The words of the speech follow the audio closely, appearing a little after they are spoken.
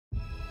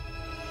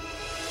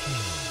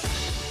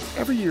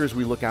Every year as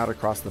we look out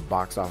across the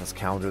box office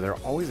calendar, there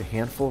are always a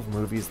handful of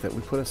movies that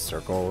we put a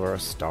circle or a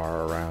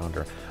star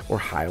around or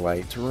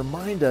highlight to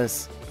remind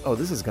us, oh,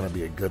 this is going to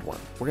be a good one.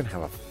 We're going to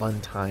have a fun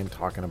time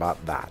talking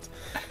about that.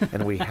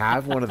 And we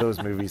have one of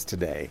those movies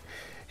today.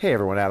 Hey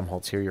everyone, Adam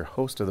Holtz here, your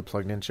host of The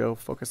Plugged In Show,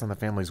 focused on the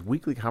family's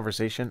weekly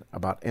conversation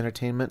about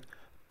entertainment,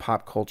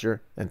 pop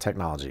culture, and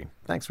technology.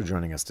 Thanks for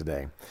joining us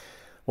today.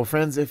 Well,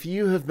 friends, if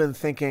you have been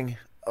thinking,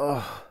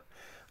 oh,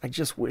 I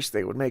just wish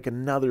they would make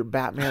another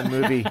Batman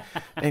movie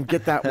and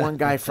get that one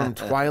guy from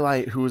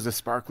Twilight who was a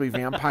sparkly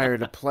vampire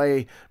to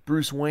play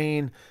Bruce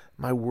Wayne,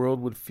 my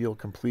world would feel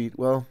complete.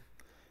 Well,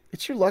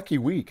 it's your lucky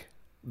week.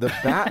 The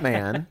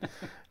Batman,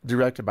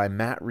 directed by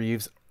Matt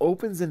Reeves,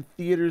 opens in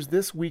theaters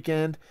this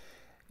weekend,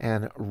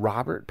 and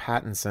Robert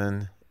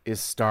Pattinson is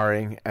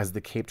starring as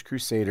the Caped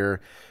Crusader,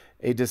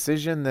 a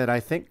decision that I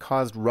think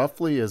caused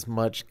roughly as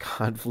much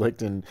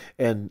conflict and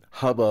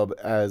hubbub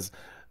as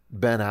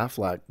Ben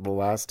Affleck the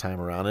last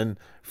time around. And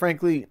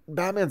frankly,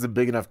 Batman's a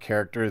big enough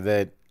character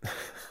that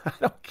I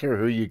don't care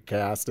who you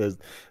cast as,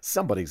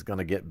 somebody's going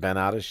to get bent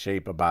out of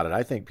shape about it.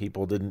 I think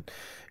people didn't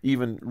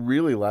even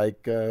really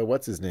like,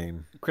 what's his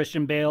name?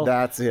 Christian Bale.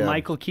 That's him.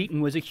 Michael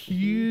Keaton was a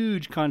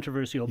huge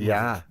controversial movie.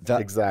 Yeah,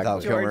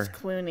 exactly. George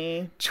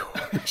Clooney.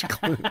 George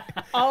Clooney.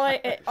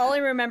 All I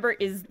remember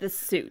is the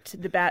suit,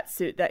 the bat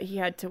suit that he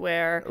had to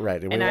wear.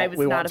 Right. And I was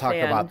we not won't a talk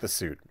fan. about the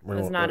suit. I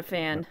was not a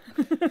fan.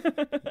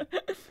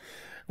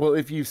 Well,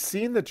 if you've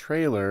seen the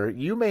trailer,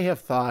 you may have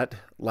thought,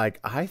 like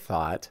I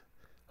thought,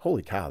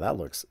 holy cow, that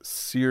looks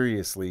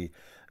seriously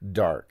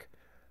dark.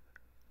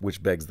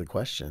 Which begs the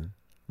question,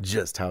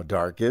 just how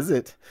dark is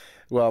it?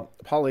 Well,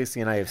 Paul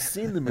Lacey and I have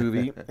seen the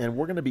movie, and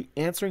we're going to be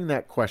answering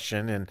that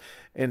question and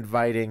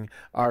inviting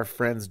our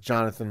friends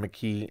Jonathan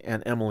McKee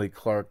and Emily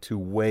Clark to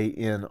weigh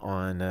in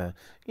on,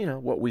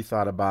 what we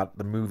thought about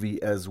the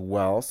movie as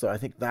well. So I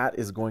think that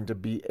is going to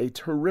be a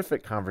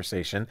terrific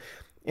conversation.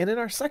 And in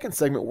our second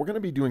segment, we're going to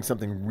be doing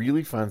something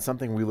really fun,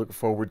 something we look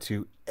forward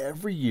to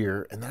every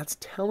year, and that's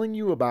telling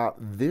you about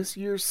this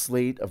year's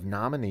slate of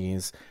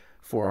nominees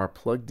for our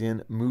Plugged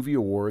In Movie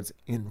Awards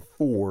in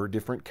 4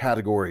 different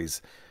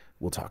categories.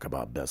 We'll talk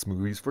about best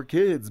movies for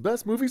kids,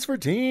 best movies for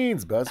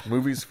teens, best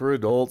movies for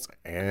adults,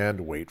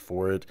 and wait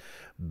for it,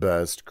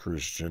 best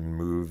Christian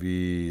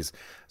movies.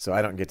 So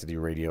I don't get to do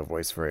radio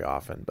voice very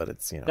often, but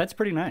it's, That's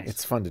pretty nice.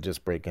 It's fun to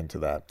just break into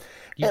that.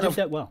 You did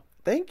that well.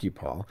 Thank you,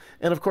 Paul.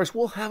 And of course,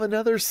 we'll have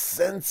another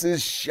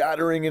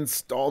senses-shattering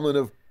installment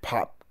of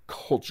pop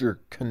culture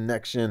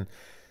connection.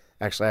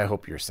 Actually, I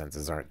hope your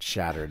senses aren't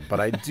shattered,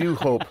 but I do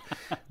hope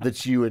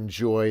that you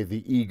enjoy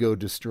the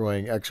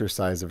ego-destroying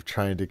exercise of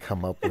trying to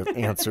come up with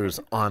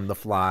answers on the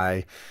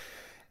fly.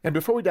 And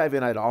before we dive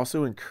in, I'd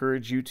also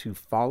encourage you to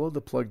follow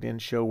The Plugged In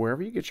Show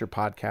wherever you get your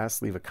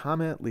podcasts. Leave a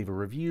comment, leave a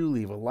review,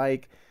 leave a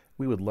like.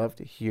 We would love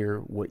to hear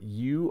what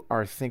you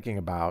are thinking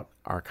about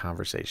our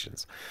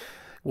conversations.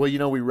 Well,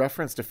 we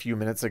referenced a few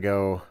minutes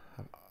ago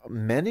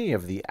many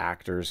of the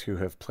actors who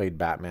have played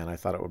Batman. I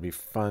thought it would be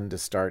fun to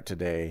start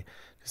today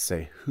to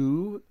say,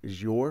 who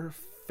is your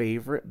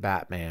favorite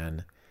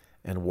Batman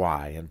and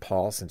why? And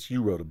Paul, since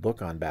you wrote a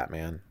book on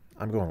Batman,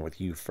 I'm going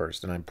with you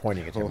first, and I'm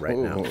pointing at him right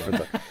now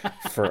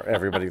for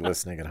everybody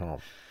listening at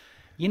home.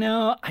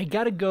 I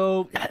got to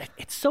go.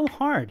 It's so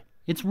hard.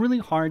 It's really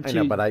hard to. I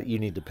know, but you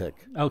need to pick.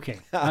 Okay,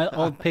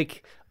 I'll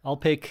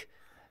pick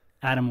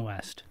Adam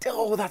West.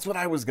 Oh, that's what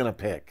I was going to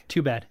pick.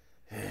 Too bad.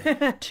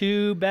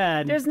 Too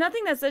bad. There's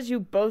nothing that says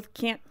you both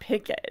can't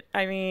pick it.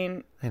 I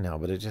mean... I know,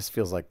 but it just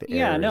feels like the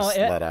air is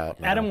let out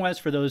now. Adam West,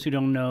 for those who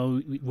don't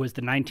know, was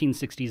the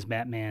 1960s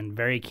Batman.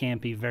 Very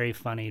campy, very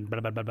funny,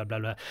 blah, blah, blah, blah, blah,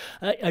 blah.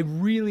 I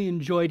really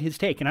enjoyed his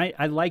take. And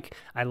I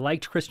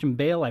liked Christian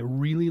Bale. I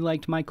really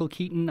liked Michael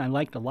Keaton. I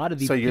liked a lot of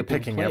these people. So you're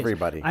picking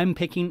everybody. I'm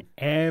picking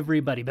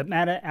everybody. But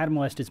Adam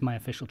West is my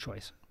official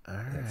choice. All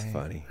right. That's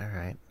funny. All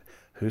right.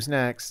 Who's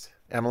next?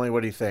 Emily, what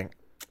do you think?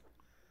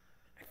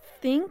 I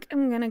think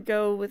I'm going to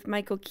go with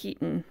Michael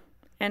Keaton.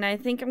 And I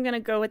think I'm going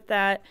to go with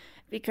that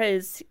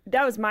because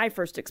that was my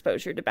first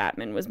exposure to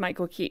Batman, was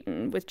Michael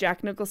Keaton with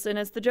Jack Nicholson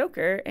as the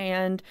Joker.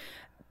 And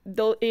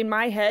in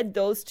my head,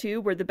 those two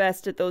were the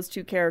best at those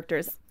two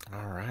characters.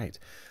 All right.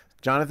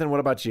 Jonathan, what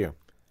about you?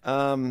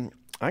 I'm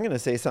going to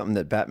say something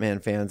that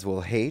Batman fans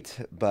will hate,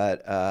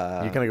 but...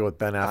 You're going to go with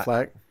Ben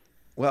Affleck?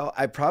 Well,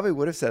 I probably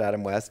would have said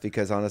Adam West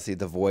because honestly,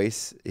 his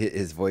voice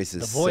is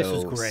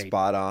was great.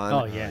 Spot on.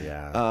 Oh,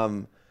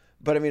 yeah.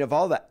 But I mean, of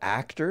all the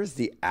actors,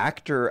 the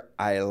actor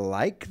I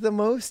like the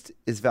most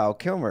is Val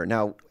Kilmer.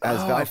 Now, as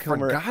Val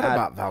Kilmer, I forgot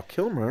about Val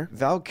Kilmer.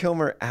 Val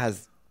Kilmer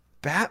as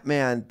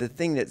Batman, the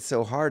thing that's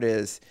so hard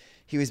is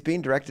he was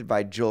being directed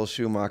by Joel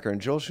Schumacher,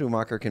 and Joel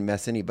Schumacher can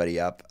mess anybody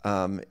up.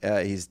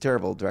 He's a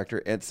terrible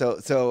director, and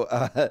so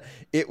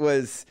it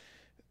was.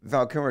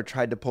 Val Kilmer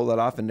tried to pull that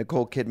off, and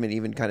Nicole Kidman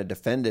even kind of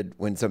defended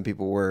when some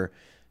people were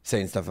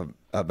saying stuff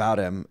about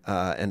him.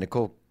 And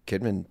Nicole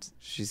Kidman,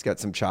 she's got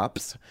some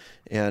chops,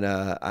 and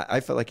I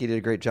felt like he did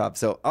a great job.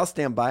 So I'll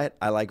stand by it.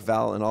 I like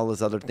Val and all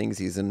those other things.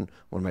 He's in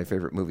one of my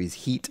favorite movies,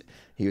 Heat.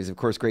 He was, of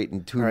course, great in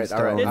All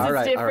Tombstone.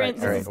 right.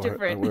 This is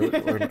different.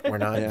 We're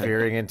not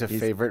veering into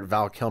favorite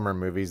Val Kilmer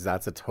movies.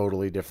 That's a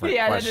totally different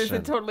Yeah, question. that is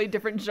a totally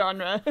different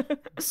genre.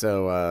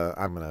 So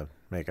I'm going to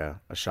make a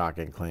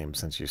shocking claim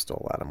since you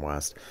stole Adam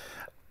West.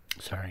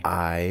 Sorry.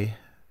 I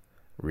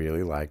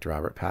really liked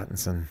Robert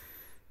Pattinson.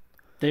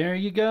 There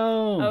you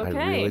go. Okay.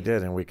 I really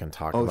did, and we can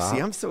talk Oh, about. see,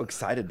 I'm so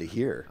excited to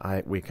hear.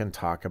 We can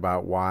talk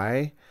about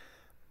why,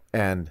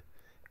 and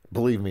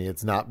believe me,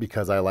 it's not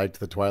because I liked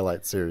the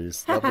Twilight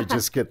series. Let me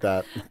just get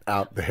that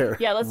out there.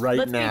 Yeah, let's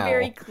right be now.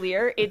 very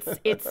clear.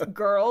 It's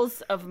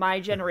girls of my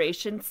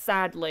generation,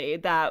 sadly,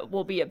 that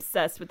will be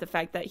obsessed with the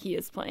fact that he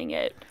is playing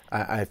it.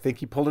 I think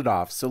he pulled it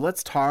off. So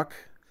let's talk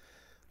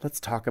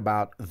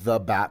about the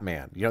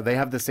Batman. You know, they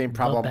have the same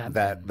problem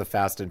that the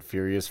Fast and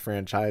Furious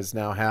franchise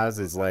now has,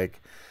 is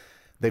like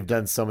they've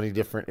done so many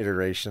different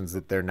iterations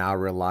that they're now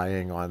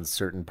relying on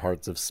certain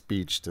parts of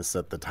speech to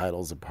set the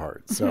titles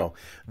apart. So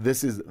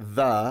this is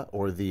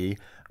the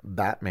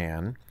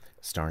Batman,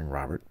 starring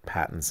Robert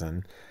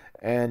Pattinson.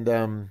 And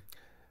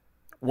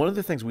one of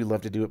the things we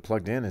love to do at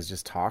Plugged In is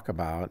just talk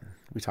about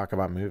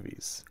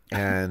movies.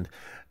 And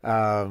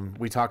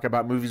we talk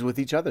about movies with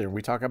each other, and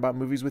we talk about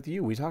movies with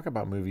you. We talk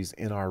about movies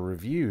in our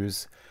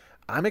reviews.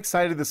 I'm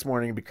excited this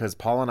morning because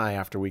Paul and I,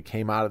 after we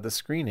came out of the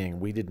screening,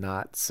 we did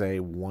not say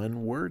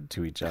one word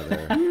to each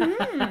other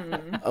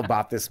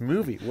about this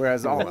movie.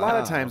 Whereas a lot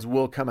of times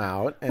we'll come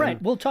out and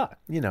Right, we'll talk.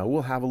 You know,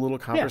 we'll have a little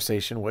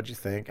conversation. What'd you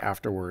think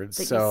afterwards?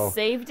 But you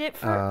saved it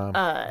for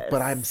us.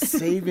 But I'm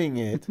saving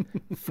it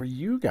for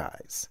you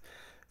guys.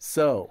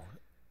 So,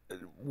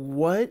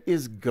 what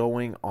is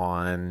going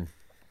on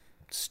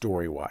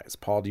story-wise?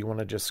 Paul, do you want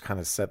to just kind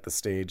of set the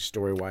stage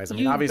story-wise? I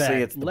mean, obviously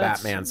it's the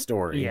Batman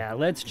story. Yeah,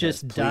 let's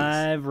just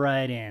dive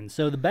right in.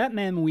 So the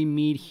Batman we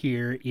meet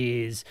here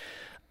is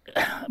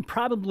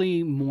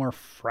probably more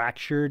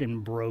fractured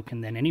and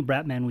broken than any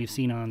Batman we've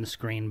seen on the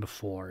screen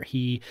before.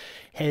 He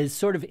has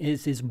sort of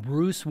is his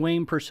Bruce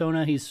Wayne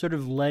persona. He's sort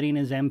of letting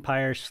his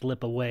empire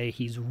slip away.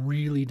 He's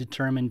really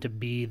determined to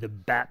be the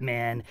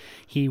Batman.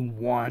 He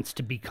wants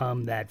to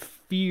become that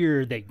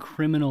fear that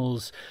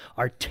criminals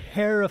are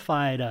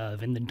terrified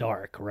of in the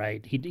dark,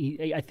 right?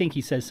 I think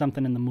he says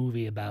something in the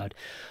movie about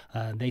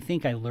they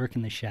think I lurk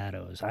in the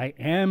shadows. I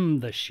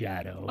am the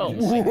shadow. Oh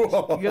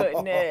my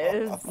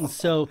goodness.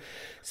 So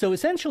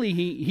essentially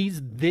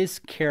he's this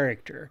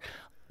character.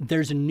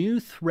 There's a new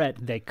threat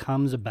that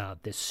comes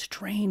about. This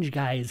strange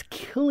guy is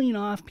killing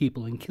off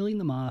people and killing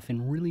them off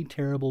in really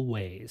terrible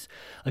ways,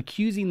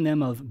 accusing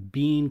them of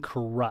being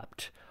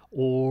corrupt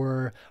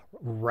or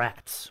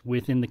rats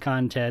within the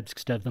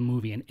context of the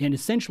movie. And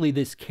essentially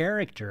this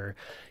character,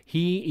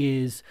 he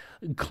is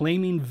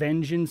claiming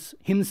vengeance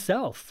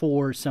himself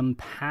for some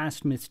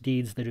past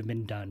misdeeds that have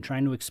been done,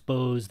 trying to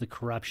expose the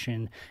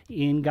corruption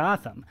in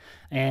Gotham.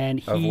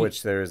 Of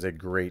which there is a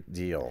great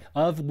deal.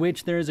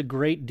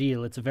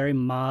 It's a very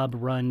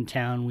mob-run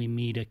town. We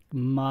meet a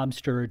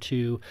mobster or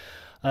two.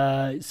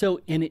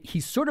 He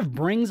sort of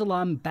brings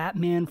along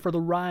Batman for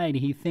the ride.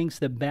 He thinks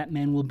that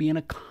Batman will be an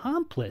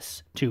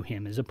accomplice to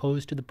him as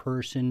opposed to the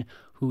person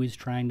who is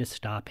trying to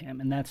stop him.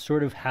 And that's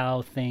sort of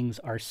how things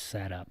are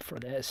set up for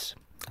this.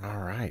 All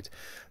right.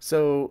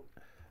 So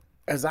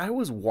as I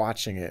was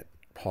watching it,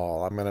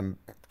 Paul, I'm going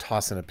to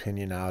toss an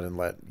opinion out and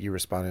let you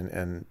respond.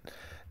 And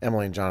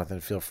Emily and Jonathan,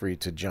 feel free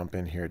to jump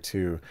in here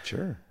too.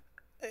 Sure.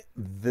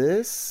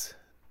 This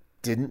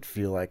didn't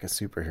feel like a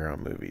superhero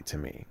movie to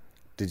me.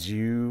 Did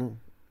you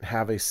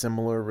have a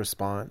similar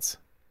response?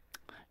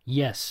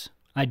 Yes,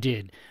 I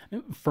did.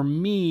 For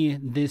me,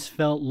 this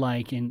felt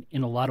like, in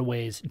a lot of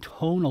ways,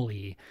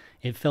 tonally,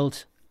 it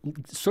felt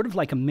sort of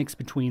like a mix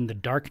between The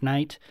Dark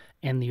Knight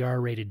and the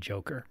R-rated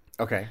Joker.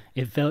 Okay.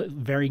 It felt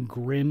very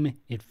grim.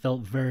 It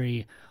felt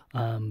very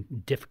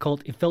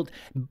difficult.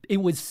 It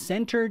was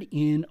centered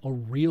in a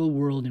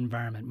real-world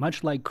environment,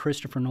 much like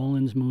Christopher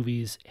Nolan's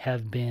movies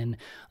have been.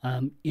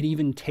 It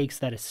even takes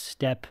that a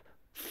step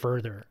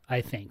further, I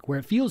think, where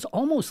it feels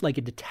almost like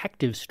a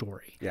detective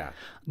story. Yeah.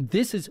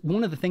 This is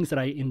one of the things that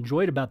I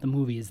enjoyed about the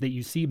movie, is that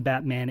you see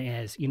Batman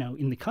as,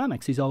 in the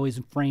comics, he's always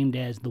framed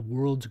as the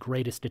world's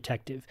greatest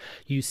detective.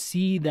 You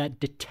see that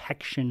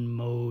detection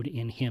mode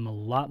in him a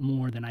lot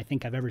more than I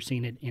think I've ever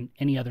seen it in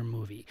any other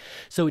movie.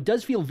 So it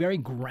does feel very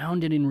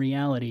grounded in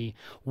reality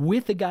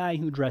with a guy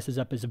who dresses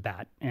up as a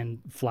bat and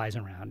flies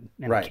around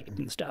and a cape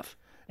and stuff.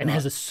 And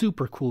has a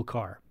super cool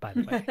car, by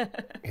the way.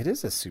 It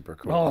is a super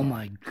cool Oh car.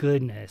 my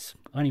goodness.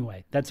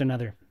 Anyway, that's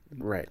another.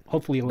 Right.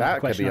 Hopefully a that could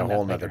question be a on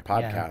whole that nother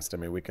later. podcast. I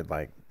mean, we could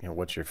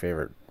what's your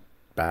favorite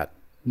bat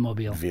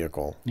Mobile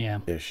vehicle? Yeah.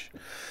 Ish.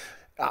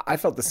 I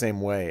felt the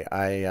same way.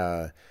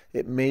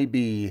 It may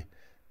be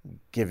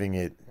giving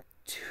it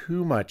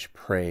too much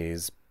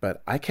praise,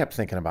 but I kept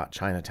thinking about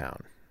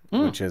Chinatown,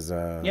 which is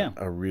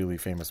a really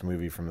famous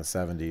movie from the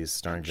 70s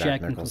starring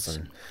Jack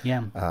Nicholson.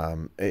 Yeah.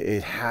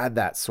 It had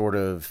that sort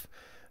of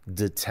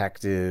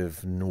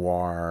detective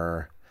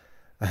noir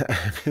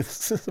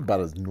This is about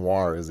as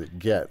noir as it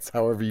gets,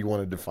 however you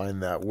want to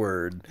define that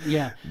word.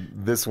 Yeah.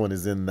 This one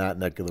is in that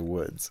neck of the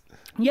woods.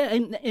 Yeah,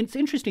 and it's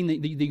interesting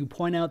that you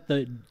point out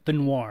the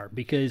noir,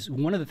 because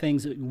one of the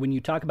things when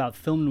you talk about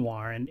film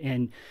noir,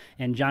 and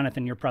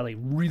Jonathan, you're probably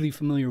really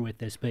familiar with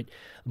this, but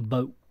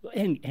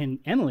and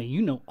Emily,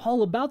 you know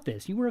all about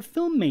this. You were a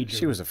film major.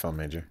 She was a film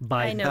major.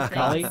 I know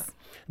golly. things.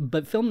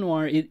 But film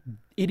noir, it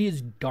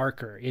is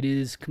darker. It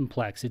is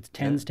complex. It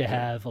tends to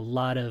have a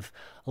lot of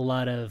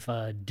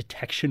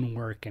detection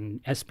work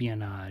and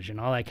espionage and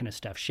all that kind of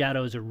stuff.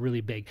 Shadows are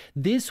really big.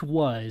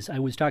 I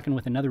was talking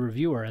with another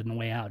reviewer on the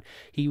way out.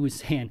 He was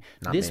saying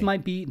this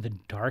might be the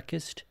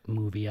darkest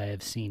movie I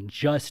have seen,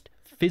 just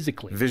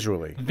physically.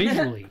 Visually.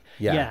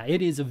 Yeah,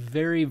 it is a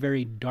very,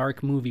 very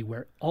dark movie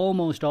where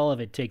almost all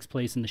of it takes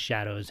place in the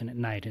shadows and at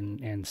night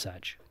and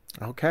such.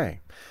 Okay.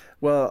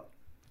 Well,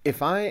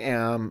 if I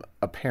am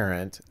a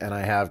parent and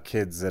I have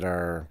kids that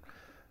are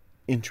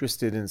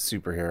interested in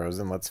superheroes,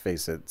 and let's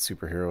face it,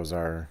 superheroes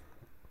are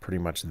pretty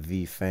much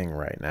the thing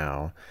right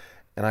now,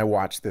 and I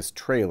watch this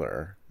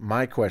trailer,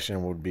 my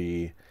question would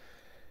be,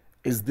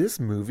 is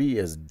this movie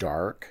as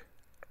dark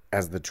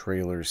as the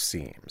trailer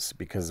seems?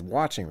 Because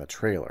watching the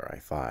trailer, I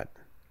thought,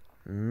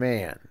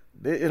 man,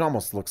 it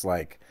almost looks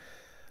like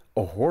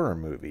a horror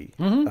movie.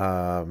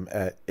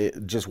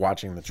 Just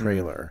watching the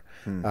trailer.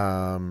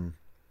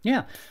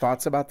 Yeah.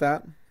 Thoughts about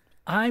that?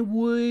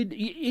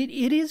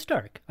 It is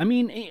dark. I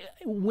mean,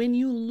 when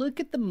you look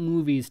at the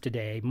movies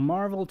today,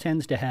 Marvel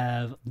tends to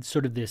have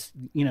sort of this,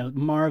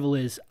 Marvel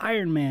is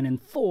Iron Man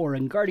and Thor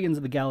and Guardians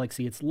of the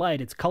Galaxy. It's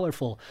light, it's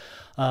colorful,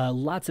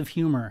 lots of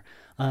humor.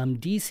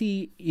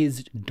 DC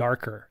is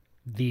darker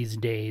these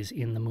days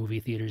in the movie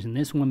theaters, and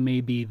this one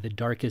may be the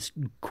darkest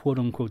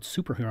quote-unquote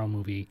superhero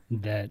movie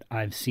that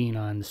I've seen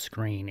on the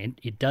screen.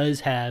 It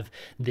does have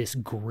this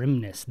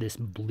grimness, this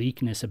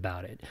bleakness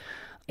about it.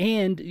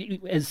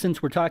 And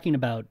since we're talking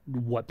about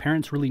what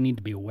parents really need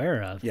to be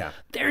aware of,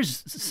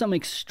 there's some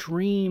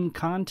extreme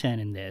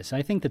content in this.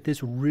 I think that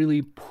this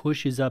really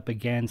pushes up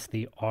against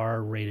the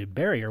R-rated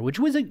barrier, which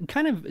was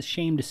kind of a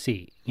shame to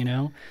see,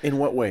 In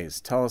what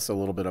ways? Tell us a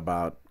little bit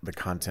about the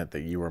content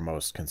that you were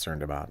most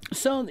concerned about.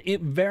 So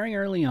very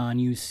early on,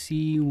 you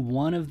see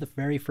one of the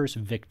very first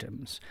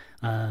victims.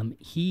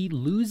 He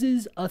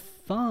loses a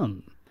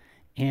thumb.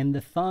 And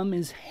the thumb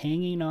is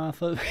hanging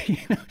off of,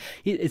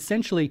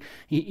 essentially,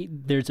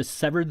 there's a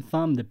severed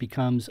thumb that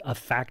becomes a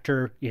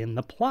factor in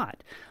the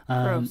plot.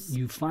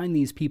 You find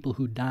these people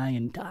who die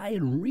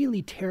in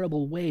really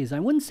terrible ways. I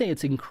wouldn't say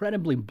it's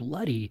incredibly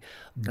bloody.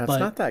 But it's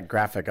not that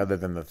graphic other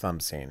than the thumb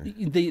scene.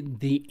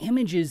 The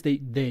images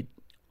that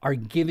are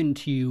given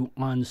to you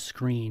on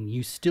screen,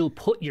 you still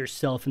put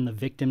yourself in the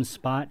victim's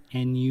spot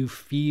and you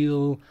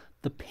feel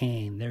the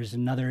pain. There's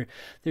another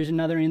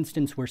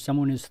instance where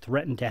someone is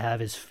threatened to have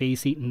his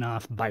face eaten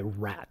off by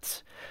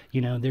rats.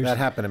 That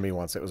happened to me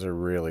once. It was a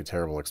really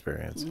terrible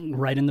experience.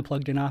 Right in the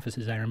plugged-in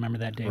offices. I remember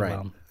that day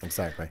well.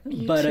 Exactly.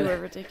 You two are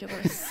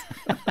ridiculous.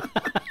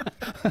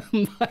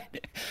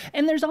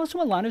 And there's also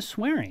a lot of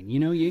swearing.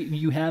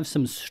 You have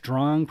some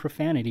strong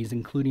profanities,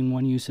 including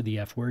one use of the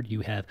F word.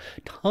 You have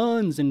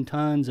tons and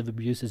tons of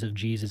abuses of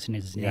Jesus in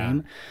his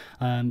name.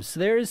 So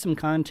there is some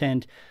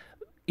content.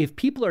 If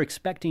people are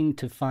expecting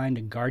to find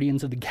a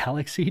Guardians of the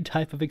Galaxy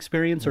type of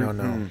experience,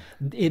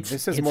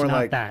 this is more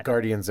like that.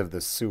 Guardians of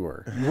the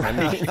Sewer. I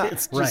mean,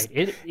 it's just,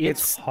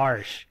 it's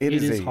harsh. It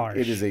is harsh.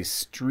 It is a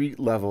street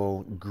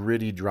level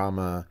gritty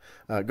drama.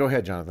 Go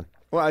ahead, Jonathan.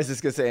 Well, I was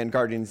just going to say, and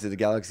Guardians of the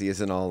Galaxy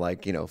isn't all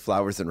like,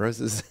 flowers and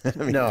roses.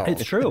 No.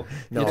 It's true.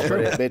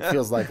 But it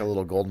feels like a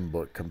little golden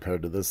book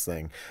compared to this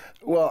thing.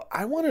 Well,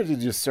 I wanted to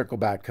just circle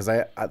back because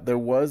there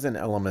was an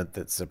element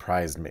that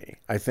surprised me.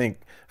 I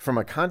think from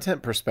a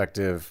content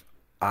perspective,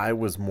 I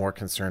was more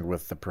concerned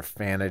with the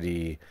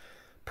profanity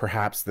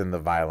perhaps than the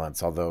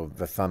violence, although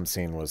the thumb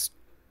scene was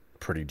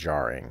pretty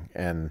jarring.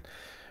 And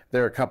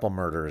there are a couple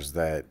murders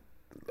that,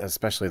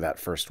 especially that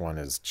first one,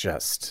 is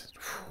just,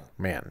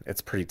 man,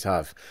 it's pretty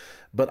tough.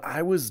 But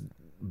I was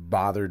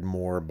bothered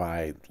more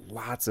by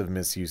lots of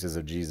misuses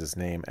of Jesus'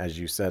 name, as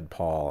you said,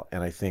 Paul.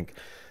 And I think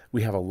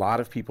we have a lot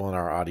of people in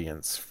our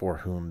audience for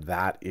whom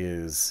that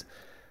is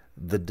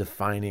the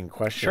defining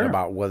question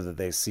about whether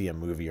they see a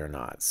movie or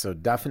not. So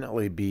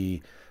definitely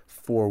be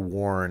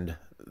forewarned.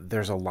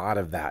 There's a lot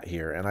of that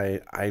here. And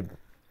I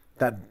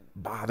that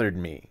bothered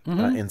me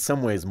in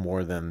some ways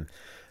more than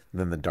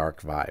the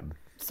dark vibe.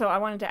 So I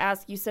wanted to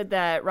ask, you said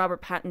that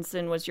Robert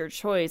Pattinson was your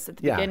choice at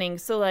the beginning.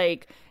 So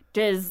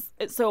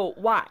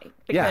why?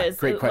 Because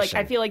great question.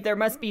 I feel like there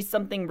must be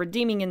something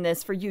redeeming in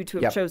this for you to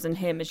have chosen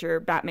him as your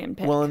Batman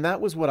pick. Well, and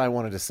that was what I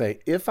wanted to say.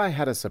 If I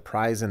had a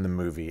surprise in the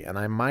movie, and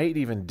I might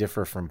even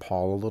differ from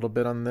Paul a little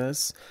bit on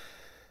this,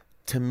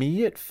 to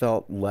me it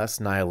felt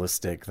less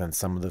nihilistic than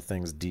some of the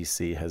things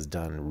DC has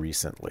done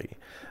recently.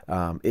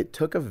 It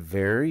took a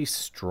very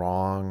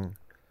strong,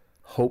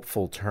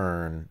 hopeful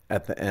turn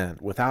at the end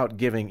without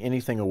giving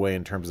anything away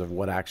in terms of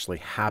what actually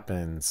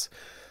happens.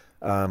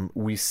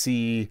 We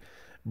see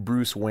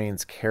Bruce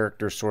Wayne's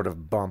character sort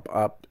of bump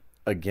up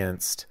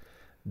against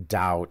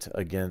doubt,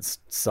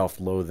 against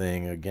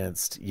self-loathing,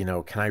 against,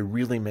 can I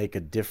really make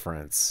a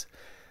difference?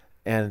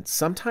 And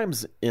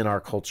sometimes in our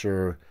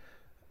culture,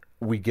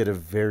 we get a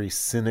very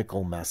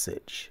cynical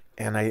message.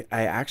 And I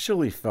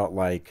actually felt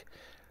like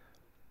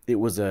it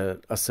was a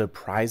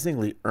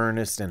surprisingly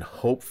earnest and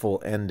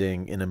hopeful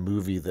ending in a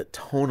movie that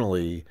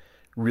tonally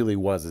really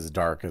was as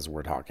dark as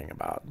we're talking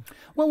about.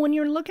 Well, when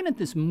you're looking at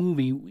this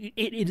movie,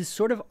 it is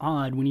sort of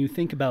odd when you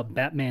think about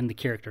Batman the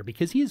character,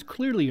 because he is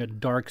clearly a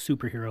dark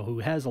superhero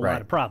who has a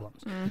lot of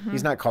problems.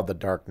 He's not called the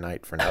Dark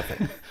Knight for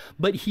nothing.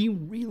 But he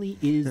really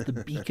is the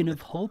beacon of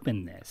hope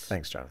in this.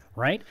 Thanks, Jonathan.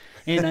 Right?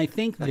 And I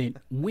think that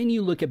when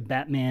you look at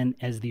Batman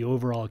as the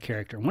overall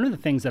character, one of the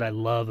things that I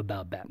love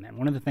about Batman,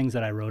 one of the things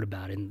that I wrote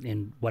about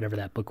in whatever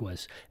that book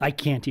was, I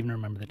can't even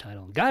remember the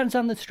title. God's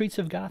on the Streets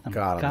of Gotham.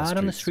 God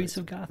on the Streets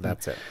of Gotham.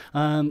 That's it.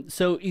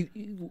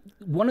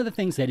 One of the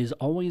things that has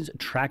always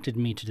attracted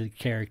me to the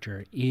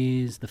character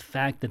is the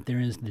fact that there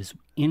is this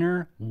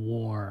inner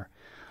war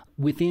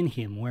within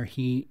him where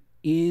he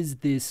is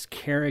this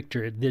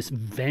character, this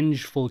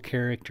vengeful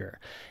character,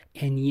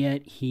 and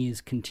yet he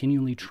is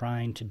continually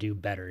trying to do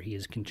better. He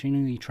is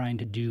continually trying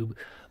to do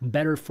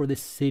better for the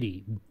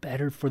city,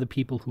 better for the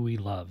people who he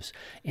loves.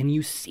 And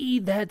you see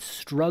that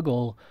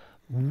struggle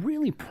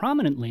really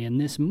prominently in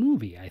this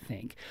movie, I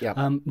think.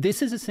 Yeah.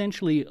 This is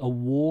essentially a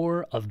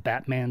war of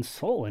Batman's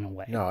soul in a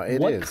way. No, it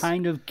what is.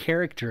 kind of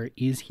character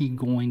is he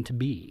going to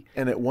be?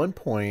 And at one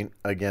point,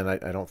 again, I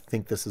don't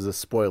think this is a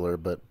spoiler,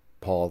 but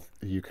Paul,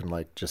 you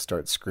can just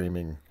start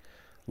screaming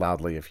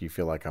loudly if you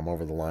feel like I'm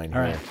over the line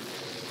here. All right.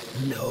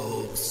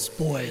 No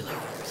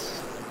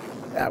spoilers.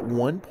 At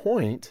one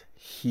point,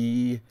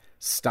 he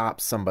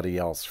stops somebody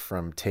else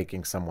from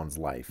taking someone's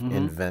life,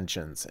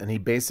 inventions. And he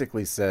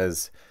basically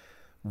says,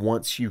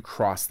 once you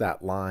cross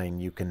that line,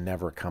 you can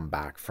never come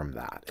back from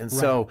that. And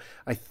so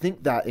I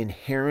think that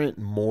inherent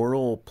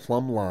moral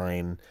plumb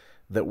line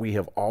that we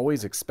have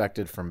always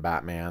expected from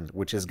Batman,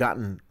 which has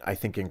gotten, I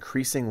think,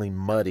 increasingly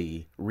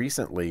muddy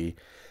recently,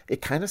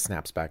 it kind of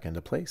snaps back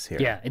into place here.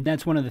 Yeah, and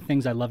that's one of the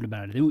things I loved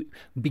about it.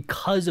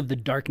 Because of the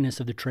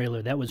darkness of the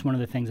trailer, that was one of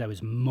the things I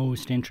was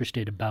most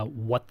interested about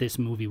what this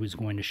movie was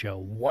going to show.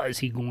 Was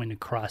he going to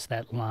cross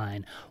that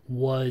line?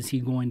 Was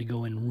he going to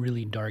go in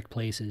really dark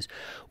places?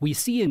 We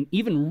see in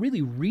even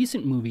really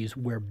recent movies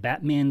where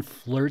Batman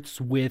flirts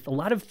with a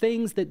lot of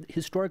things that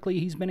historically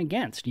he's been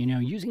against,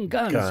 using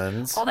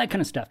guns, all that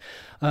kind of stuff.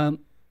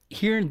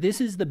 Here,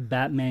 this is the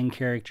Batman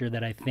character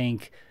that I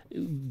think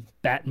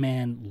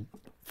Batman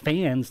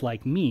fans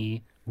like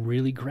me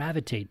really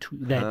gravitate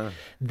to.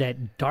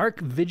 That dark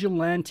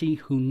vigilante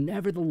who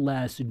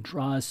nevertheless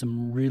draws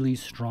some really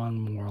strong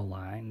moral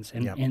lines.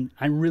 And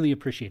I really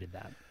appreciated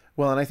that.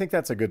 Well, and I think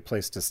that's a good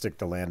place to stick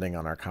the landing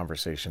on our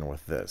conversation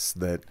with this,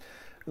 that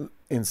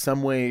in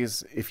some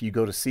ways, if you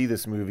go to see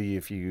this movie,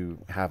 if you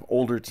have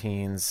older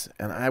teens,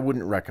 and I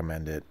wouldn't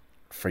recommend it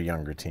for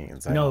younger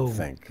teens, I don't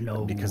think.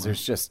 No. Because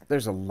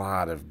there's a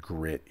lot of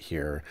grit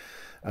here.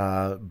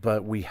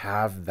 But we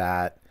have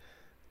that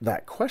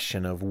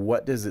question of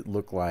what does it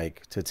look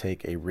like to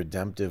take a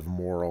redemptive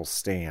moral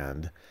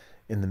stand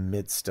in the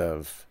midst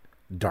of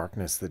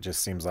darkness that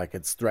just seems like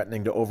it's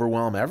threatening to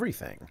overwhelm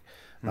everything.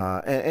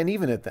 And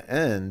even at the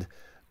end,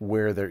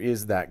 where there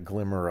is that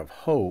glimmer of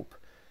hope,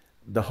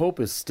 the hope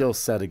is still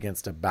set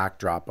against a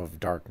backdrop of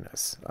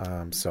darkness.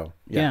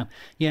 Yeah.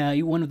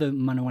 One of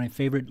my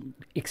favorite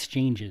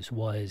exchanges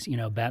was,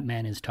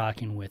 Batman is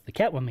talking with the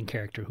Catwoman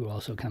character who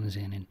also comes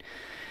in, and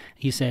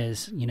he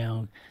says,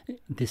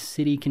 the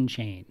city can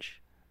change.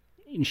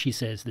 And she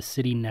says, the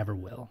city never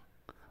will.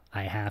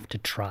 I have to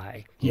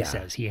try. He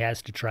says he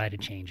has to try to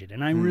change it.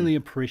 And I really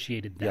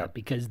appreciated that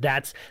because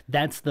that's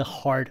the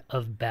heart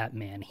of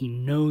Batman. He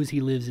knows he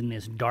lives in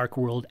this dark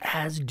world,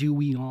 as do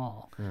we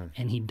all.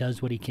 And he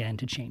does what he can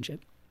to change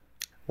it.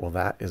 Well,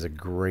 that is a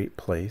great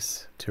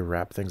place to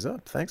wrap things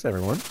up. Thanks,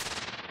 everyone.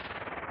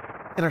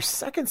 In our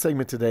second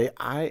segment today,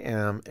 I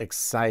am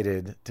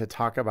excited to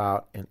talk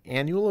about an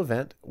annual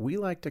event we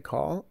like to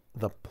call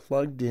the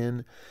Plugged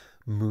In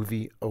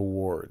Movie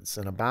Awards.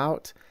 And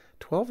about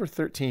 12 or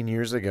 13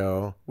 years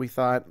ago, we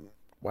thought,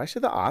 why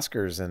should the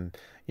Oscars and,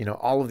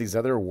 all of these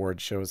other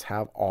award shows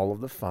have all of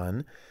the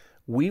fun?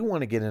 We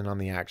want to get in on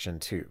the action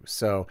too.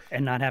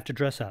 And not have to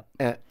dress up.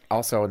 And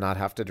also not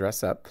have to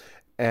dress up,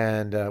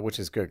 and which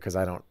is good because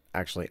I don't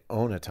actually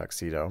own a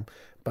tuxedo,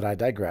 but I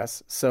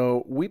digress.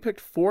 So we picked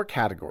 4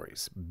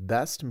 categories: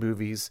 best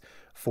movies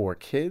for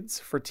kids,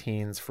 for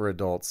teens, for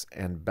adults,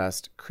 and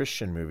best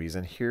Christian movies.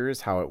 And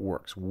here's how it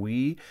works.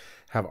 We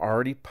have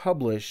already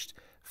published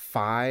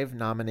 5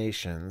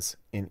 nominations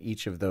in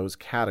each of those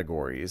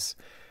categories.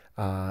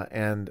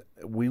 And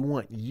we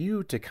want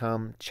you to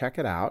come check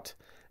it out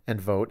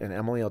and vote. And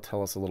Emily will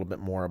tell us a little bit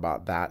more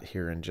about that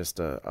here in just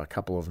a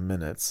couple of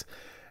minutes.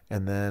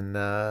 And then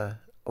a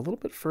little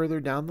bit further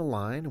down the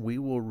line, we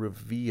will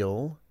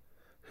reveal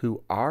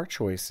who our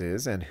choice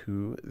is and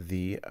who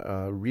the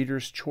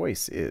reader's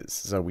choice is.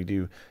 So we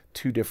do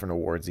 2 different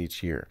awards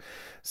each year.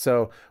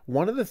 So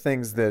one of the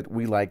things that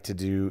we like to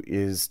do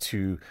is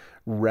to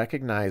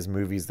recognize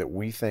movies that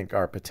we think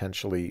are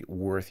potentially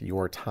worth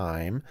your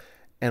time.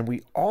 And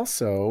we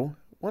also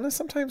want to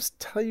sometimes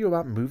tell you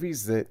about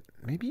movies that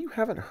maybe you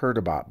haven't heard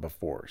about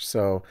before.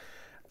 So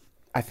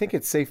I think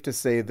it's safe to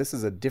say this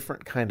is a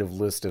different kind of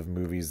list of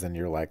movies than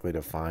you're likely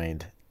to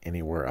find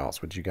anywhere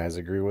else. Would you guys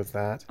agree with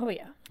that? Oh,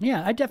 yeah.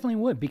 Yeah, I definitely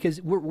would,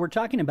 because we're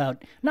talking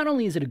about not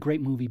only is it a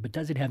great movie, but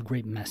does it have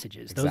great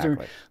messages?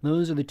 Exactly.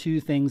 Those are the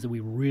 2 things that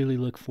we really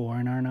look for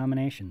in our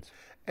nominations.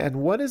 And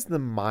what is the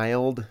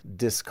mild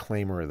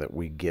disclaimer that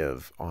we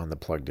give on the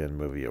Plugged In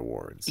Movie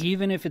Awards?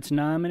 Even if it's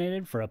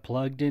nominated for a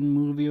Plugged In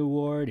Movie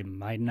Award, it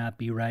might not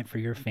be right for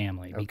your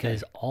family,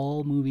 because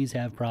all movies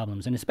have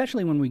problems. And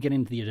especially when we get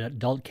into the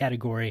adult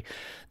category,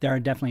 there are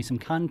definitely some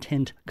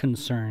content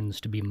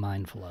concerns to be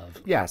mindful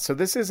of. Yeah, so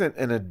this isn't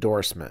an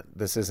endorsement.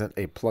 This isn't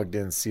a Plugged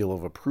In seal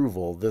of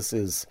approval. This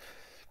is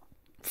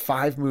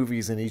 5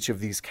 movies in each of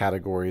these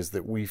categories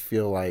that we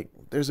feel like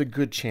there's a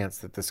good chance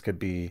that this could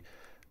be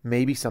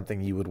maybe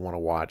something you would want to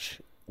watch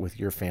with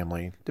your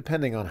family,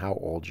 depending on how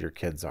old your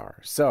kids are.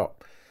 So,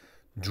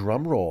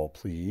 drum roll,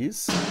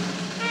 please.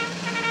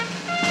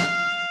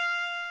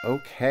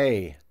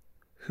 Okay.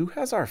 Who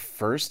has our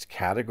first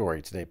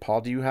category today? Paul,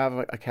 do you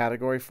have a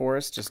category for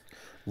us? Just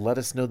let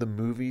us know the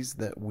movies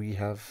that we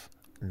have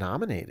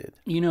nominated.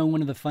 You know, one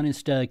of the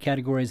funnest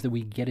categories that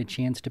we get a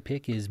chance to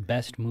pick is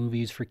Best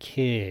Movies for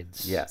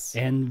Kids. Yes.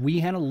 And we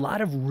had a lot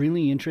of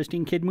really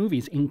interesting kid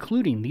movies,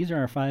 including, these are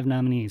our 5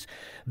 nominees: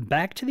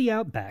 Back to the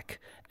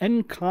Outback,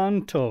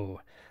 Encanto,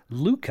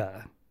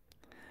 Luca,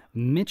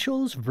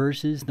 Mitchell's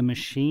versus the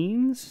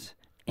Machines,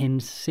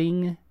 and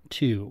Sing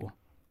 2.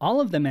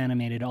 All of them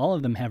animated, all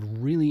of them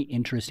have really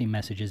interesting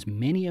messages.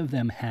 Many of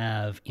them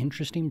have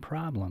interesting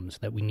problems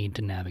that we need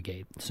to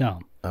navigate.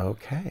 So,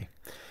 Okay.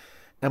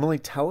 Emily,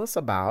 tell us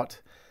about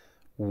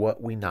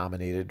what we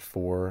nominated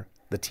for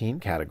the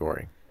teen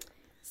category.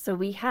 So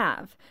we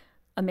have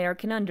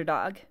American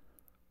Underdog,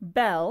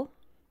 Belle,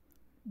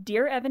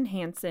 Dear Evan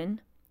Hansen,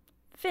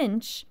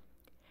 Finch,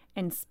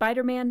 and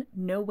Spider-Man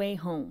No Way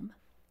Home.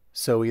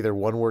 So either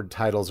one-word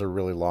titles or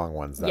really long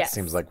ones. That Yes.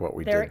 seems like what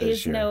we There did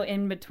this year. is no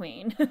in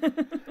between.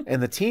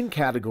 And the teen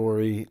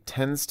category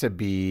tends to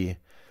be,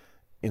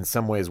 in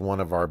some ways, one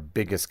of our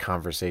biggest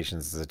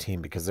conversations as a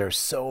team, because there are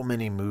so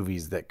many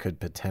movies that could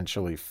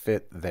potentially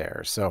fit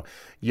there. So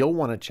you'll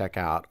want to check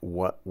out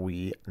what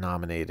we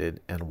nominated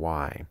and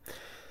why.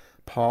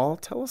 Paul,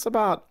 tell us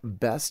about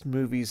best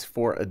movies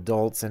for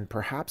adults and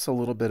perhaps a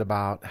little bit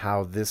about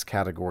how this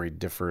category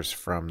differs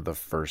from the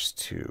first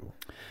 2.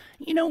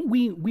 you know,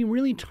 we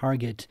really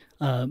target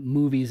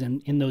movies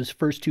in those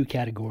first 2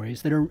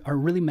 categories that are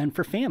really meant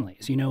for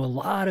families. You know, a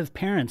lot of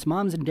parents,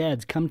 moms and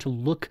dads, come to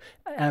look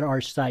at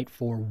our site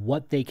for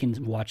what they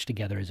can watch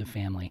together as a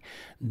family.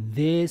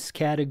 This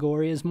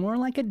category is more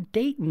like a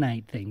date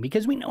night thing,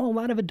 because we know a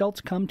lot of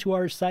adults come to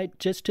our site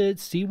just to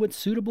see what's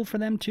suitable for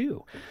them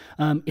too.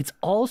 It's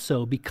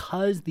also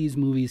because these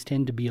movies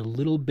tend to be a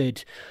little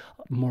bit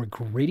more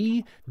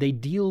gritty. They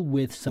deal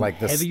with some Like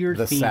heavier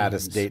the themes.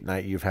 saddest date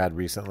night you've had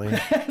recently.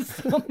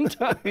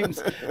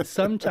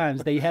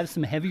 Sometimes they have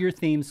some heavier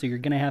themes, so you're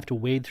going to have to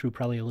wade through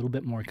probably a little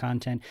bit more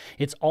content.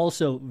 It's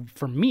also,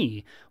 for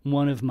me,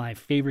 one of my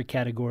favorite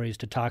categories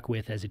to talk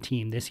with as a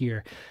team. This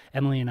year,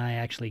 Emily and I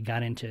actually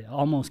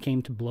almost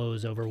came to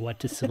blows over what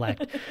to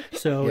select.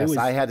 So Yes, it was,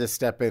 I had to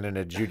step in and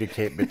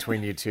adjudicate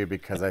between you two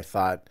because I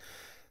thought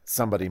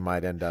somebody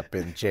might end up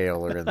in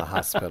jail or in the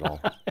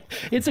hospital,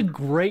 it's a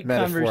great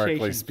metaphorically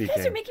conversation. speaking. You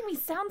guys are making me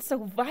sound so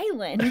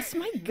violent.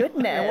 My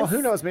goodness. Well,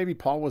 who knows? Maybe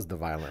Paul was the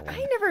violent one.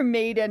 I never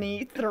made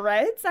any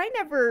threats. I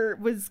never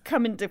was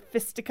coming to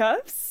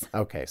fisticuffs.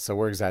 Okay, so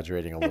we're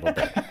exaggerating a little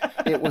bit.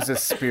 It was a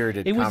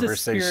spirited It was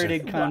conversation. a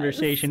spirited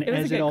conversation, It was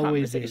a as it good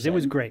always is. It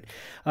was conversation.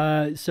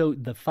 great. So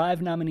the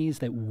 5 nominees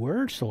that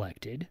were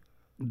selected: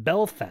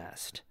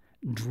 Belfast,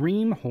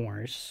 Dream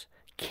Horse,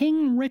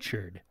 King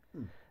Richard,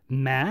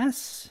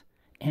 Mass,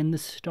 and The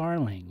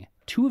Starling.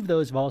 2 of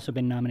those have also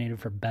been nominated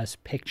for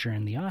Best Picture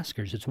in the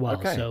Oscars as well.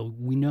 Okay. So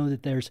we know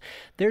that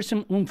there's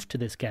some oomph to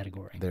this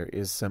category. There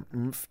is some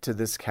oomph to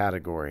this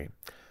category.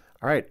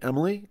 All right,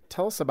 Emily,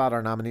 tell us about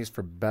our nominees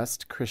for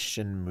Best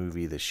Christian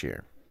Movie this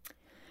year.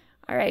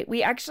 All right,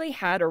 we actually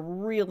had a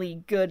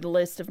really good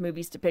list of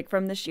movies to pick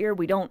from this year.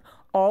 We don't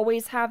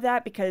always have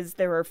that because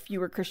there are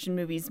fewer Christian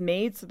movies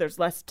made, so there's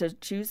less to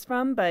choose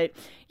from. But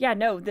yeah,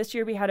 no, this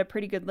year we had a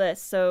pretty good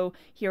list. So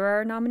here are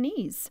our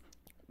nominees: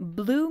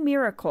 Blue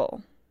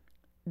Miracle,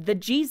 The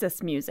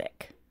Jesus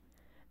Music,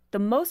 The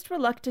Most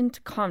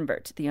Reluctant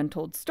Convert, The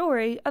Untold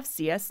Story of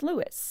C.S.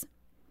 Lewis,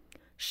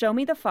 Show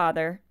Me the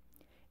Father,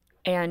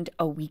 and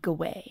A Week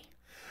Away.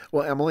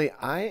 Well, Emily,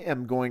 I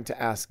am going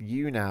to ask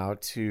you now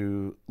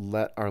to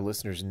let our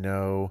listeners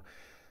know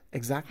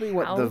exactly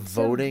what How the to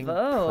voting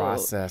vote.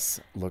 process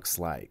looks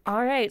like.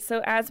 All right.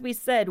 So, as we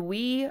said,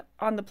 we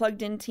on the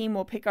Plugged In team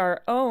will pick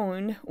our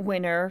own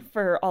winner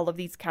for all of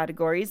these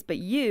categories, but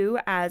you,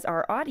 as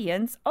our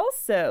audience,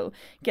 also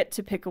get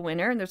to pick a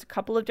winner. And there's a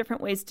couple of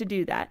different ways to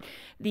do that.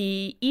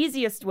 The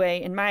easiest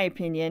way, in my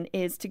opinion,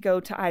 is to go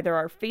to either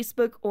our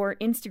Facebook or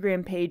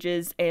Instagram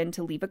pages and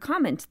to leave a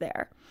comment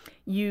there.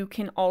 You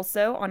can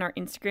also, on our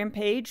Instagram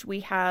page, we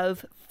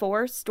have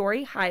 4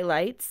 story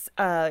highlights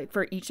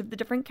for each of the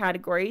different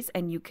categories,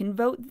 and you can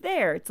vote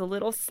there. It's a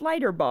little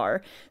slider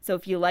bar. So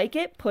if you like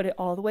it, put it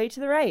all the way to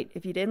the right.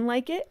 If you didn't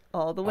like it,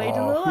 all the way to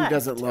the left. Who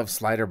doesn't love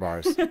slider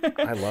bars?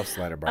 I love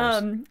slider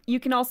bars. You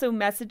can also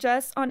message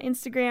us on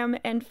Instagram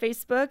and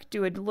Facebook,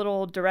 do a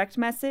little direct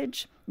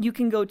message. You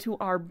can go to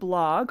our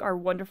blog, our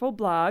wonderful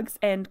blogs,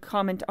 and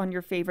comment on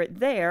your favorite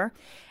there.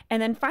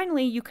 And then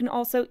finally, you can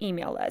also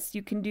email us.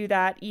 You can do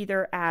that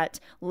either at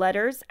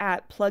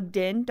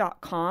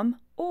letters@pluggedin.com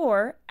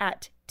or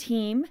at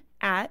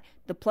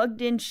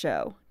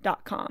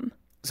team@thepluggedinshow.com.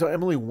 So,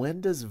 Emily,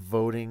 when does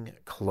voting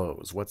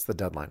close? What's the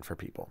deadline for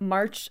people?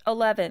 March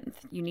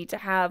 11th. You need to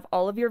have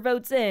all of your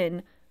votes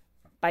in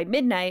by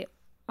midnight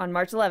on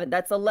March 11th.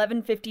 That's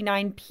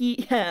 11:59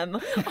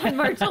 p.m. on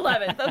March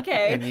 11th.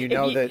 Okay. And you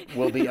know that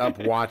we'll be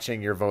up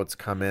watching your votes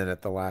come in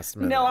at the last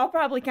minute. No, I'll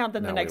probably count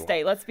them the No, next we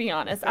day. Let's be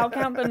honest. I'll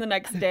count them the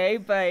next day.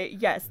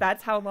 But yes,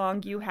 that's how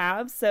long you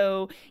have.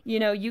 So,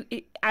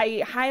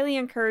 I highly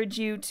encourage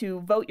you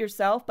to vote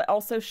yourself, but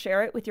also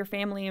share it with your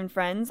family and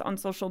friends on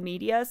social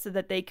media so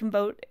that they can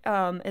vote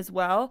as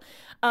well.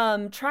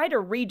 Try to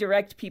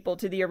redirect people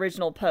to the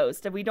original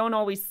post. And we don't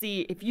always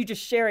see, if you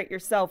just share it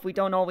yourself, we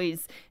don't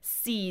always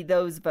see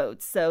those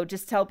votes. So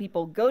just tell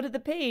people, go to the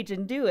page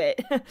and do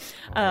it.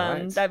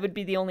 right. That would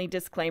be the only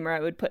disclaimer I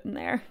would put in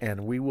there.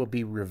 And we will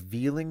be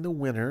revealing the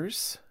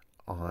winners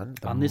on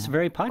this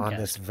very podcast. On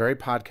this very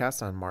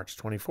podcast on March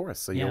 24th.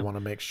 So you'll want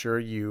to make sure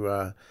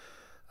you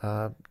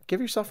give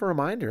yourself a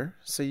reminder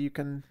so you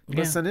can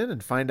listen in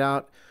and find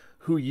out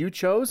who you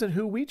chose and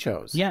who we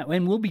chose. Yeah,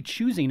 and we'll be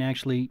choosing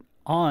actually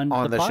on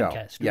the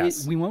podcast. Show.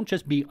 Yes. We won't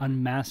just be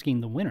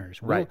unmasking the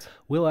winners. Right.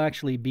 We'll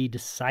actually be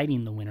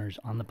deciding the winners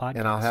on the podcast.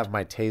 And I'll have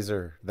my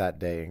taser that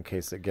day in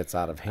case it gets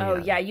out of hand. Oh,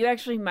 yeah, you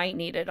actually might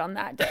need it on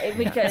that day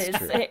because,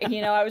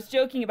 I was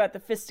joking about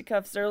the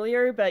fisticuffs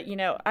earlier, but,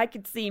 I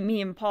could see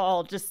me and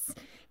Paul just...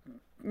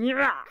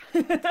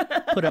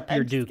 Put up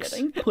your dukes.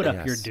 kidding. Put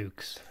up your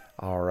dukes.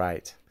 All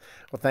right.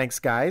 Well, thanks,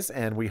 guys,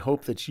 and we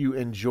hope that you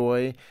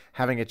enjoy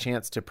having a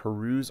chance to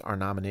peruse our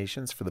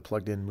nominations for the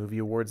Plugged In Movie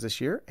Awards this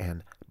year,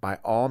 and by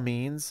all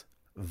means,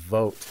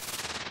 vote.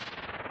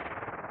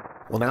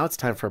 Well, now it's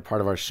time for a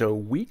part of our show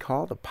we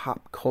call the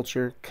Pop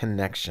Culture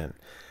Connection.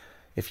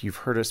 If you've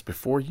heard us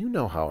before, you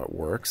know how it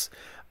works.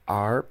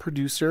 Our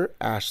producer,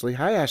 Ashley,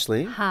 hi,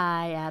 Ashley.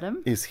 Hi,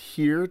 Adam. Is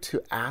here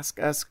to ask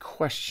us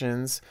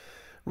questions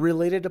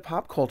related to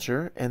pop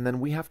culture, and then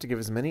we have to give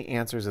as many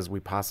answers as we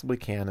possibly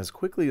can, as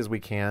quickly as we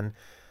can,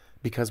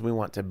 because we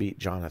want to beat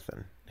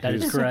Jonathan. That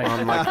is correct.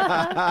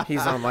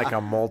 He's on like a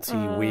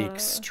multi-week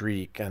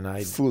streak,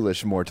 and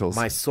Foolish mortals.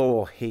 my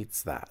soul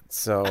hates that.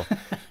 So,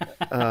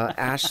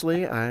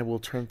 Ashley, I will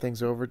turn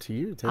things over to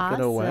you. Take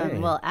it away.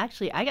 Well,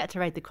 actually, I got to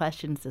write the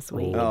questions this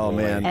week. Oh,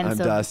 man. And I'm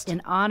so, dust.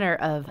 in honor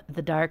of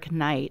The Dark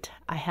Knight,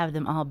 I have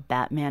them all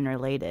Batman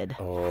related.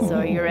 So,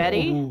 are you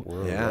ready?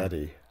 We're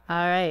ready.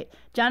 All right.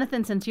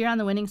 Jonathan, since you're on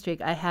the winning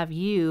streak, I have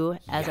you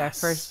as our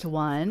first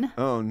one.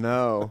 Oh,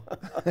 no.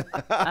 All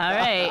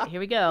right.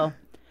 Here we go.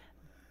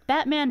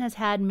 Batman has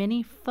had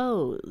many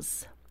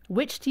foes.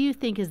 Which do you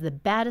think is the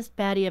baddest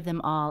baddie of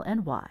them all,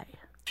 and why?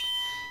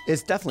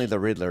 It's definitely the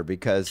Riddler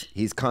because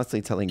he's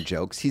constantly telling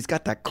jokes. He's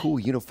got that cool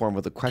uniform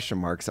with the question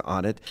marks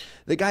on it.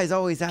 The guy's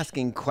always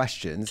asking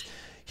questions.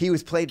 He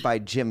was played by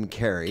Jim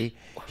Carrey.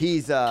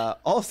 He's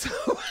also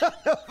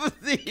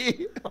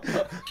the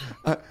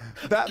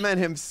Batman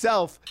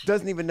himself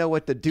doesn't even know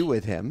what to do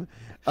with him.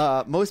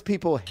 Most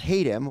people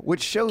hate him,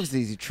 which shows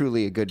he's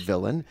truly a good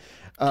villain.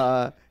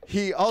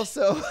 He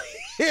also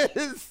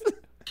is...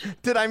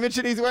 Did I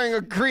mention he's wearing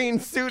a green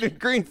suit and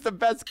green's the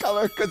best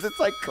color because it's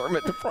like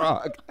Kermit the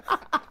Frog?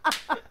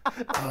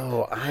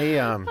 Oh,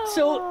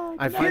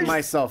 I find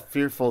myself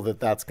fearful that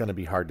that's going to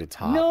be hard to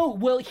top. No,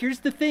 well, here's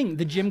the thing.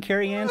 The Jim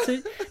Carrey answer,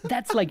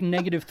 that's like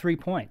 -3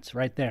 points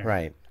right there.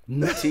 Right.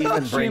 To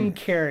even bring Jim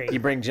Carrey. You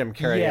bring Jim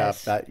Carrey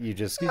Yes. up, that you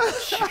just...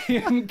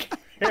 Jim Carrey.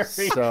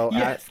 So,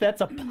 yes, that's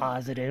a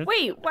positive.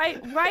 Wait,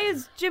 why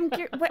is Jim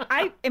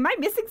Carrey... am I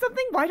missing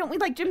something? Why don't we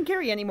like Jim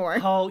Carrey anymore?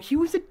 Oh, he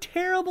was a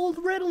terrible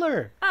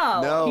Riddler. Oh,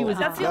 No. He was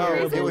that's the no,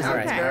 only reason? he was a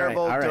Okay.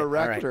 terrible all right.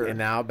 director. And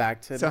now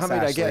back to So Miss how many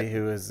did I Ashley, get?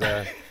 who is...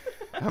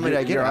 How many did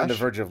I get, You're on the Ash?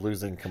 verge of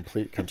losing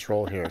complete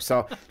control here.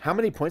 So how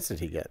many points did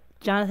he get?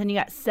 Jonathan, you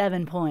got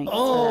 7 points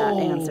for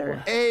that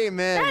answer.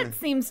 Amen. That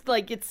seems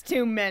like it's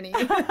too many.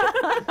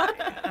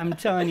 I'm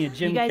telling you,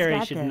 Jim You guys Carrey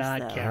got should this, not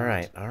though.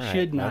 count. All right.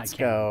 Should not Let's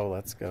count.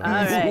 Let's go. All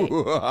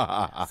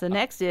right. So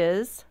next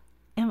is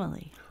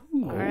Emily.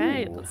 All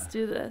right, let's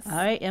do this. All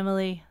right,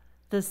 Emily.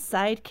 The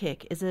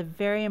sidekick is a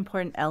very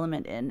important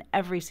element in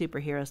every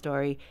superhero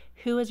story.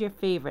 Who is your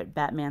favorite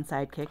Batman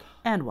sidekick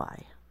and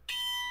why?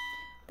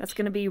 That's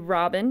going to be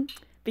Robin,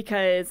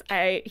 because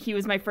he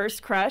was my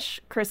first crush.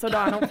 Chris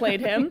O'Donnell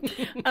played him.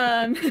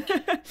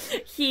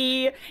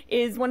 He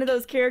is one of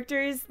those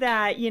characters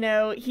that,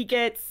 he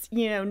gets,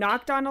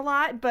 knocked on a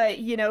lot, but,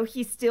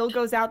 he still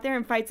goes out there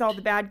and fights all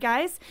the bad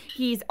guys.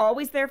 He's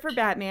always there for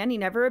Batman. He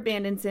never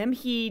abandons him.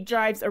 He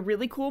drives a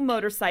really cool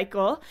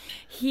motorcycle.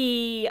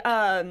 He's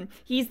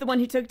the one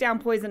who took down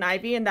Poison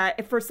Ivy, and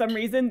that, for some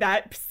reason,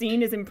 that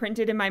scene is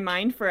imprinted in my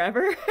mind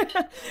forever.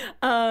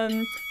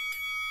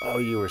 Oh,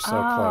 you were so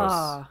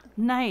close.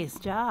 Nice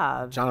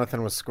job.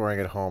 Jonathan was scoring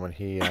at home, and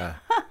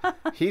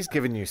he's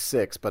given you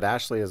 6, but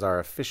Ashley is our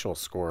official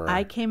scorer.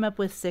 I came up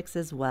with 6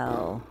 as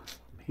well.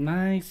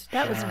 Nice.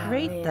 That was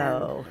great,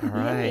 though. All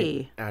right.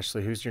 Yay.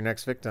 Ashley, who's your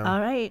next victim?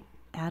 All right,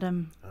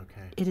 Adam.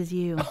 Okay. It is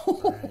you.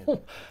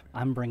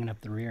 I'm bringing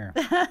up the rear.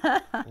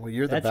 Well,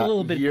 you're the That's a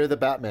little bit- You're the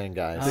Batman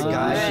guy. The so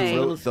guy right. who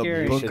A little wrote the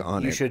scary. book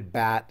on you it. should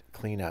bat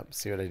cleanup.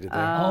 See what I did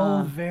there?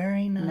 Oh,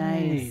 very nice.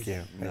 Nice. Thank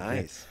you. Thank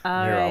Nice. you.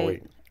 All Here, I'll right,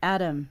 wait.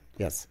 Adam.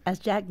 Yes. As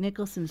Jack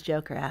Nicholson's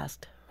Joker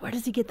asked, where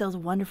does he get those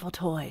wonderful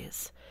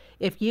toys?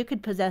 If you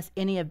could possess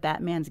any of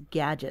Batman's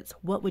gadgets,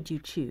 what would you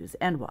choose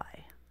and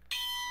why?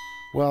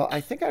 Well,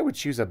 I think I would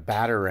choose a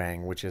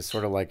batarang, which is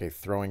sort of like a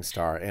throwing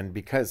star. And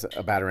because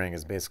a batarang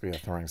is basically a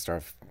throwing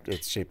star,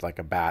 it's shaped like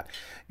a bat.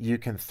 You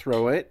can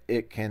throw it.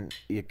 It can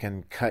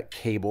cut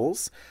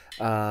cables.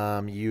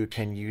 You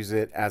can use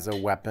it as a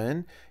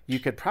weapon. You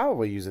could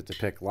probably use it to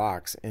pick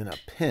locks in a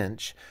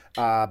pinch.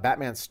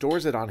 Batman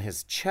stores it on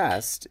his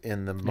chest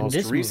in the most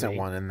this recent movie.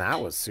 one, and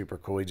that was super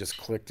cool. He just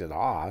clicked it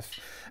off.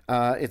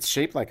 It's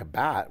shaped like a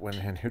bat,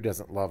 and who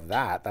doesn't love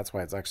that? That's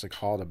why it's actually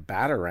called a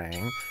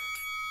batarang.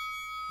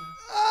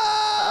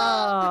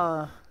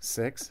 Oh,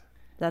 6.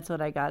 that's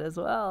what I got as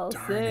well.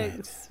 Darn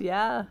 6.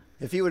 Yeah.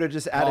 If you would have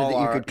just added Paul,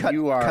 that you could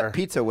you are- cut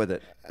pizza with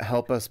it.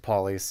 Help us,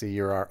 Polly. See,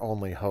 you're our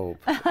only hope.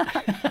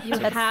 You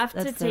have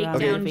to that's the take wrong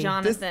down movie.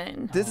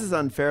 Jonathan. This is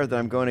unfair that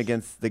I'm going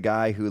against the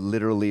guy who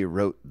literally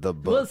wrote the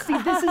book Well,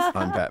 see, this is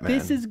on Batman.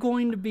 this is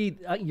going to be.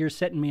 You're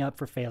setting me up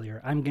for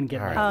failure. I'm gonna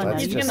get All that. right, Oh, no,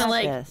 let's He's just-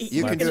 gonna this.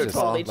 You can he's do gonna it,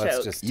 Paul. totally Let's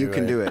choke. just You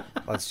can do it.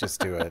 Let's just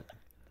do it.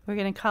 We're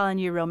going to call on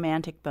you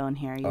romantic bone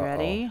here. You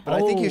ready? But I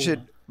think you Oh.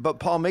 should. But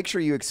Paul, make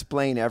sure you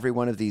explain every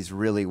one of these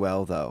really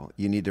well, though.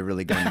 You need to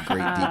really go into great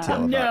detail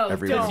about No,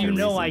 every don't. one of You the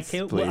know I reasons,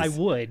 can't. Well, I please.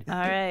 would. All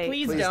right.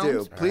 Please Please don't.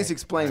 do. Please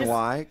explain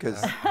why,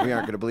 because we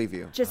aren't going to believe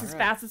you. Just as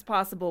fast as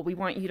possible. We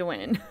want you to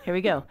win. Here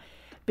we go.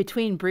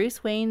 Between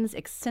Bruce Wayne's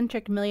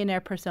eccentric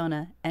millionaire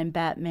persona and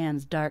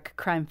Batman's dark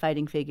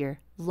crime-fighting figure,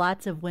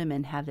 lots of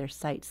women have their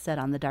sights set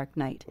on the Dark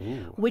Knight.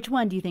 Which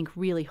one do you think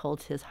really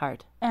holds his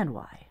heart, and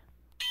why?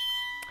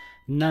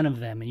 None of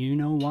them. And you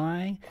know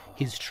why?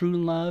 His true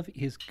love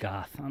is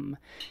Gotham.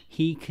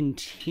 He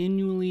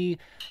continually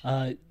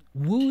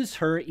woos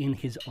her in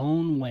his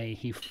own way.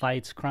 He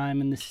fights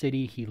crime in the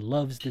city. He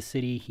loves the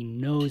city. He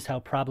knows how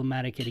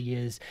problematic it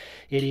is,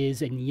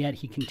 and yet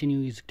he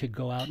continues to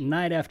go out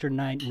night after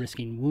night,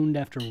 risking wound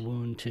after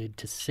wound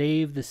to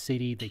save the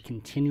city that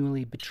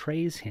continually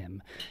betrays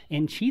him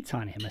and cheats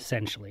on him,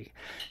 essentially.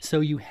 So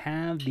you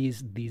have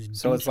these.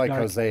 So it's deep, like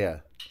dark-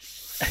 Hosea.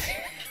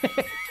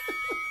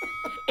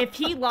 If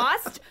he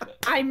lost,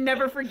 I'm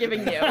never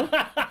forgiving you. Well,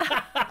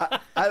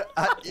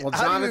 How do you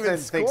Jonathan even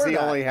thinks score he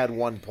that? only had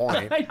 1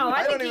 point. Oh, I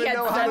I don't think he even had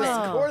know how 7.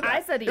 to score that.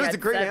 I said he It was had a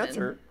great 7.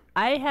 answer.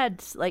 I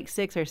had like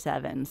 6 or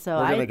 7, so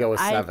We're gonna go with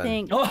 7. I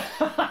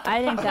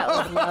think that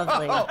was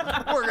lovely.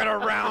 We're going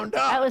to round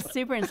up. That was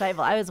super insightful.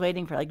 I was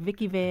waiting for like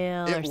Vicky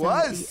Vale. or It something.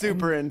 was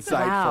super insightful.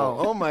 Wow.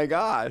 Oh my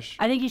gosh.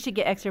 I think you should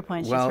get extra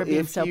points just Well, for being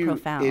if so you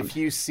profound. if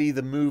you see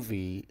the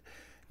movie,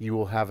 you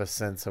will have a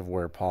sense of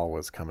where Paul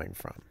was coming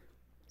from.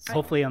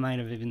 Hopefully, I might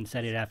have even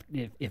said it after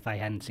if I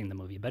hadn't seen the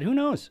movie, but who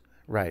knows?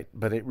 Right,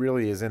 but it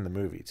really is in the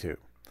movie too.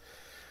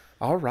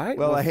 All right.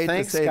 Well, I hate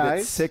thanks, to say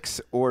guys. that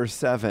 6 or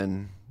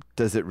 7,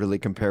 does it really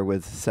compare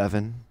with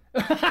 7?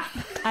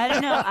 I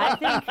don't know. I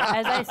think,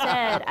 as I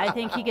said, I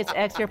think he gets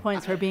extra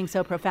points for being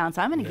so profound.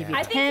 So I'm going to give you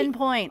I think 10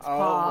 points,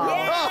 Paul.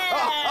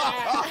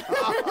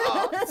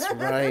 That's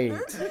right.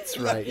 That's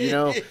right. You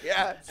know,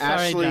 Yeah.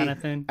 Sorry,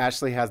 Jonathan.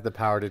 Ashley has the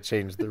power to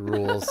change the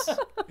rules,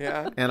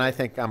 Yeah. and I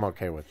think I'm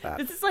okay with that.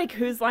 This is like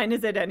whose line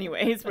is it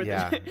anyways? Where,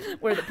 Yeah.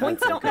 where the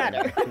points don't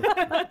matter.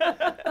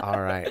 All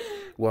right.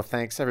 Well,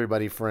 thanks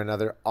everybody for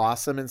another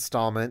awesome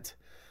installment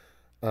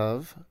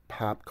of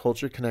Pop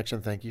Culture Connection.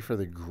 Thank you for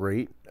the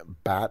great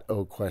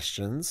Bat-O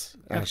questions,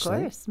 Of Ashley.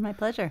 course. My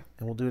pleasure.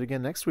 And we'll do it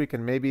again next week,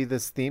 and maybe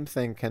this theme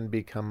thing can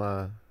become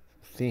a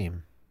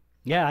theme.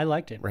 Yeah, I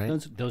liked it. Right.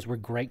 Those were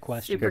great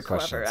questions. Super Good clever,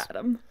 questions.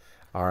 Adam.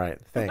 All right.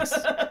 Thanks.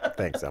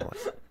 Thanks, Emily.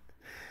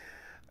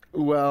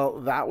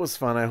 Well, that was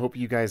fun. I hope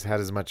you guys had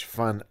as much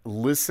fun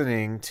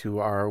listening to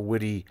our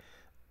witty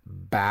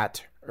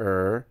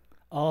batter.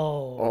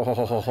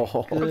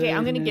 Oh, Okay,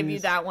 I'm going to give you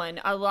that one.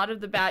 A lot of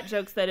the bat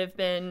jokes that have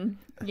been,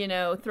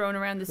 thrown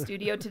around the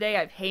studio today,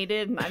 I've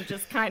hated, and I'm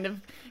just kind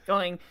of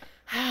going,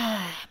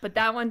 But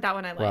that one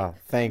I like. Well,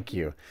 thank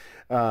you.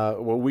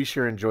 Well, we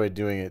sure enjoyed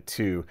doing it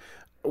too.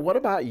 What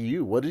about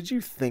you? What did you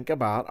think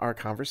about our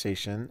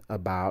conversation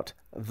about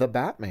the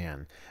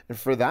Batman? And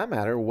for that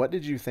matter, what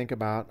did you think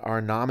about our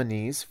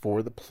nominees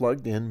for the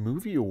Plugged In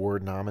Movie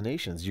Award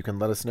nominations? You can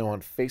let us know on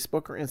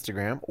Facebook or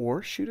Instagram,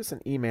 or shoot us an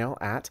email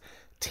at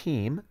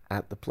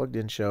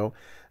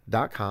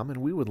team@thepluggedinshow.com,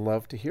 and we would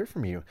love to hear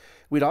from you.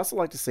 We'd also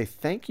like to say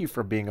thank you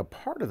for being a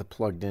part of the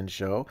Plugged In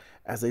Show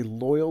as a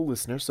loyal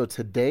listener. So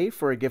today,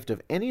 for a gift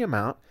of any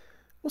amount,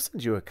 we'll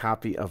send you a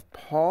copy of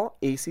Paul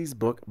Asey's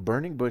book,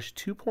 Burning Bush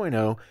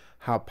 2.0,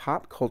 How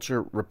Pop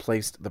Culture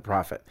Replaced the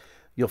Prophet.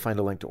 You'll find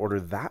a link to order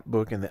that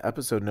book in the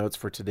episode notes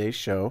for today's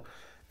show,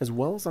 as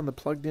well as on the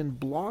Plugged In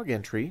blog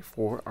entry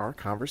for our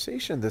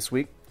conversation this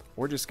week,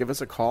 or just give us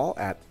a call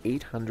at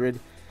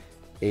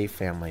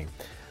 800-A-FAMILY.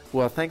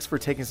 Well, thanks for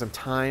taking some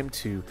time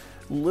to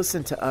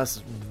listen to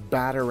us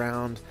bat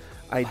around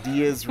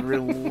ideas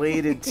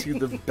related to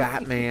the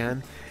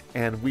Batman,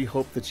 and we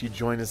hope that you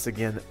join us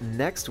again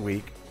next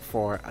week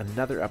for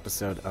another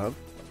episode of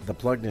The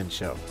Plugged In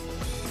Show.